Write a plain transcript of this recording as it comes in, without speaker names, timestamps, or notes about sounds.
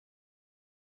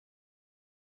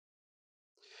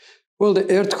Well, the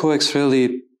earthquakes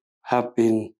really have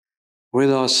been with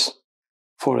us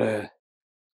for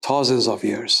thousands of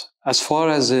years. As far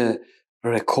as a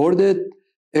recorded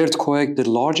earthquake, the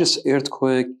largest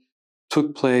earthquake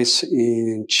took place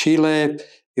in Chile.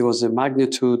 It was a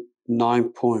magnitude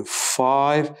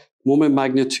 9.5, moment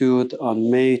magnitude on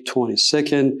May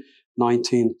 22nd,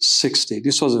 1960.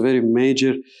 This was a very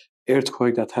major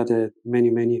earthquake that had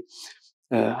many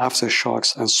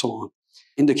aftershocks and so on.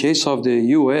 In the case of the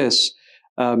US,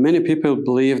 many people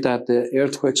believe that the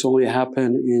earthquakes only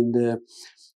happen in the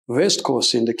West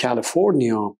Coast, in the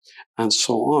California, and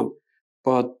so on.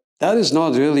 But that is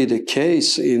not really the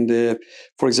case.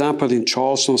 For example, in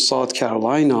Charleston, South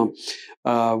Carolina,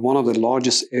 one of the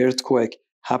largest earthquake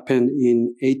happened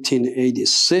in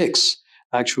 1886.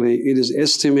 Actually, it is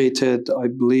estimated, I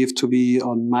believe, to be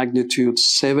on magnitude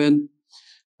 7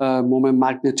 moment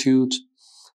magnitude.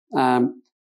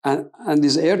 And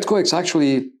these earthquakes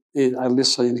actually, at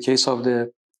least in the case of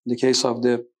the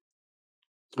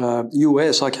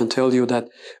US, I can tell you that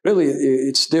really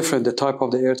it's different. The type of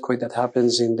the earthquake that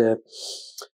happens in the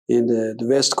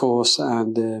West Coast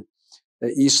and the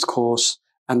East Coast,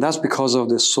 and that's because of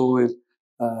the soil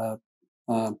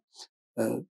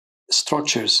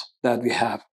structures that we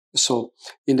have. So,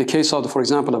 in the case of, for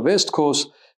example, the West Coast,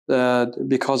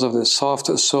 because of the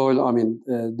soft soil,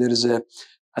 there is a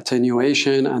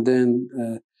attenuation, and then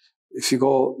if you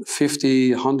go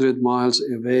 50, 100 miles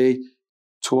away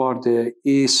toward the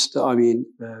east,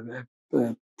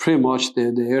 pretty much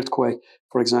the earthquake,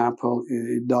 for example,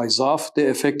 it dies off the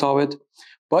effect of it.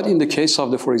 But in the case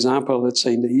of for example, let's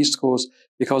say in the East Coast,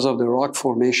 because of the rock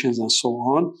formations and so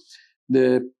on,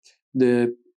 the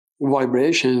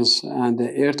vibrations and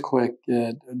the earthquake,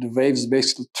 the waves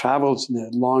basically travels the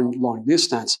long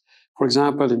distance. For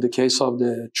example, in the case of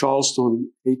the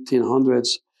Charleston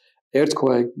 1800s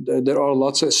earthquake, there are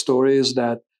lots of stories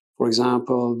that, for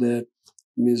example, the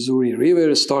Missouri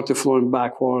River started flowing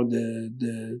backward,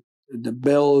 the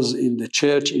bells in the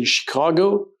church in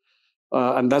Chicago,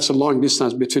 and that's a long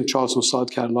distance between Charleston, South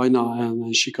Carolina,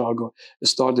 and Chicago, it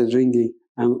started ringing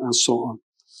and so on.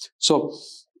 So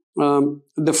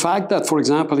the fact that, for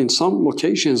example, in some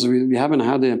locations we haven't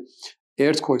had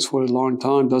earthquakes for a long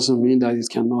time doesn't mean that it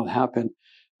cannot happen.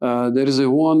 There is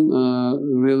one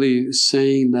really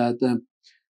saying that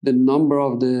the number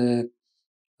of the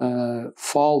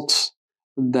faults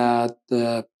that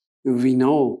we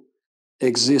know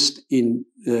exist in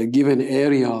a given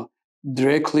area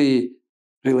directly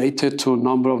related to a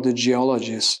number of the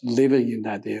geologists living in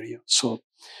that area. So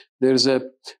there's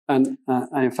and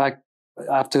in fact,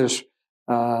 after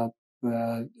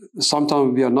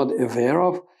sometimes we are not aware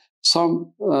of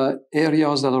some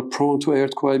areas that are prone to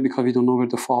earthquake because we don't know where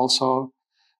the faults are.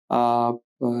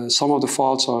 Some of the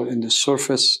faults are in the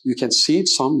surface. You can see it,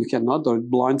 some you cannot. They're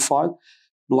blind fault,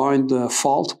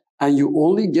 and you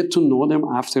only get to know them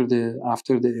after the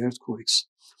earthquakes.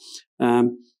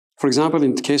 For example,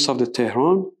 in the case of the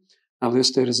Tehran, at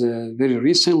least there is very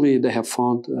recently they have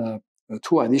found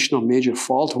 2 additional major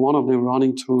faults. One of them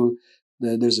running through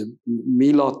there's a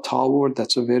Milad tower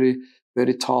that's a very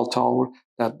tall tower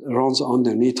that runs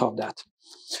underneath of that.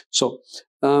 So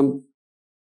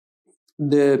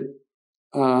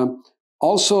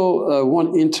also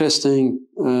one interesting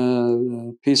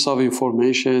piece of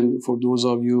information for those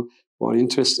of you who are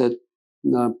interested.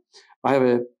 I have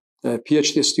a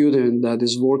PhD student that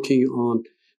is working on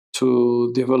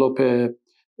to develop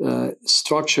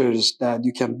structures that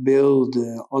you can build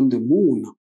on the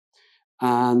moon,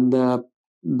 and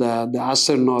the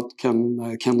astronaut can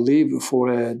live for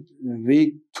a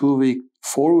week, 2 weeks,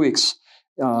 4 weeks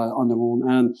on the moon.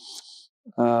 And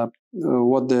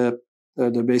what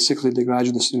basically the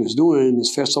graduate student is doing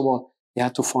is, first of all, she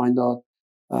had to find out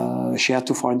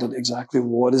exactly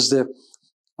what are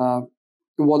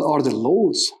the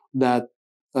loads that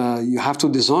you have to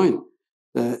design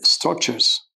the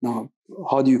structures. Now,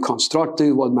 how do you construct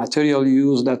it? What material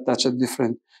you use? That's a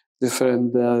different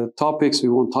topics. We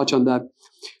won't touch on that.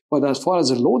 But as far as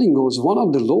the loading goes, one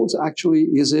of the loads actually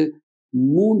is a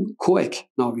moonquake.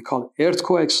 Now, we call it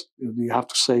earthquakes. We have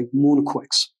to say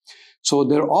moonquakes. So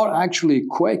there are actually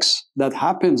quakes that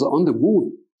happens on the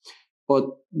moon, but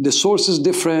the source is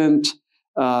different.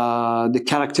 The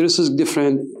characteristics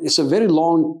different. It's a very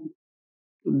long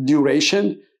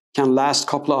duration, can last a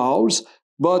couple of hours,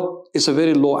 but it's a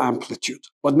very low amplitude.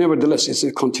 But nevertheless, it's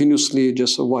continuously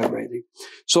just vibrating.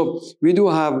 So we do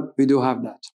have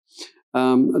that.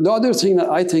 The other thing that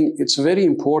I think it's very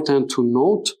important to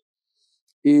note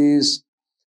is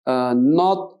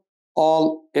not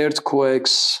all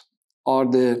earthquakes are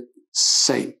the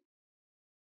same.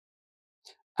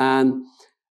 And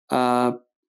uh,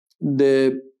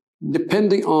 the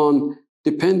depending on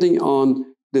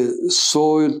the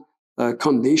soil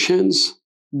conditions,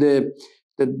 the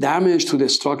damage to the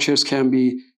structures can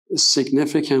be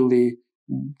significantly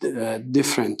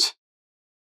different.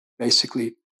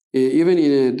 Basically, even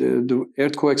in the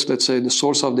earthquakes, let's say the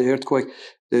source of the earthquake,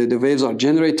 the waves are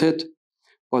generated,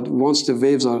 but once the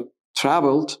waves are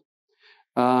traveled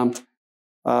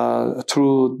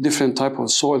through different type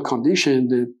of soil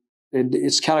condition,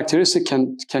 its characteristic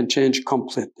can change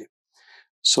completely.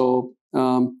 So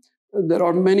there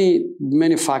are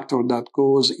many factors that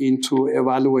goes into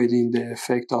evaluating the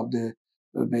effect of the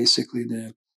basically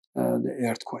the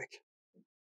earthquake.